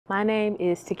My name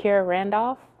is Takara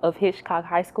Randolph of Hitchcock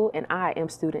High School, and I am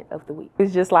Student of the Week.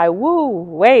 It's just like, woo,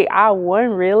 wait, I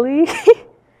won, really?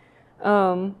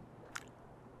 Normally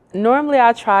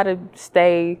I try to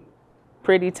stay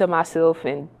pretty to myself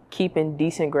and keeping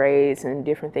decent grades and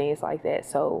different things like that.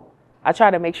 So I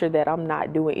try to make sure that I'm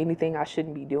not doing anything I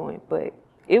shouldn't be doing, but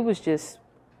it was just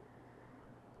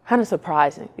kind of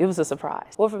surprising. It was a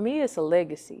surprise. Well, for me, it's a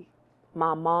legacy.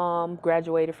 My mom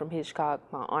graduated from Hitchcock.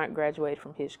 My aunt graduated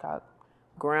from Hitchcock.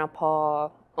 Grandpa,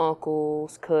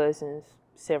 uncles, cousins,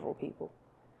 several people.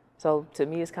 So to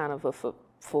me, it's kind of a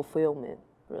fulfillment,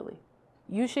 really.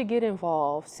 You should get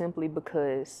involved simply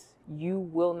because you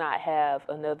will not have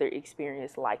another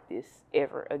experience like this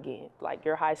ever again. Like,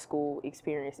 your high school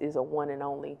experience is a one and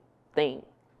only thing.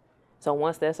 So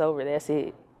once that's over, that's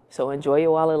it. So enjoy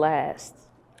it while it lasts.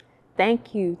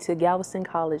 Thank you to Galveston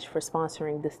College for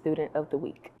sponsoring the Student of the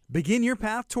Week. Begin your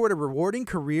path toward a rewarding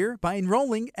career by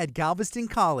enrolling at Galveston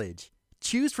College.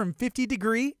 Choose from 50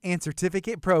 degree and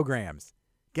certificate programs.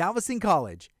 Galveston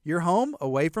College, your home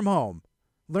away from home.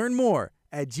 Learn more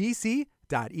at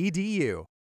gc.edu.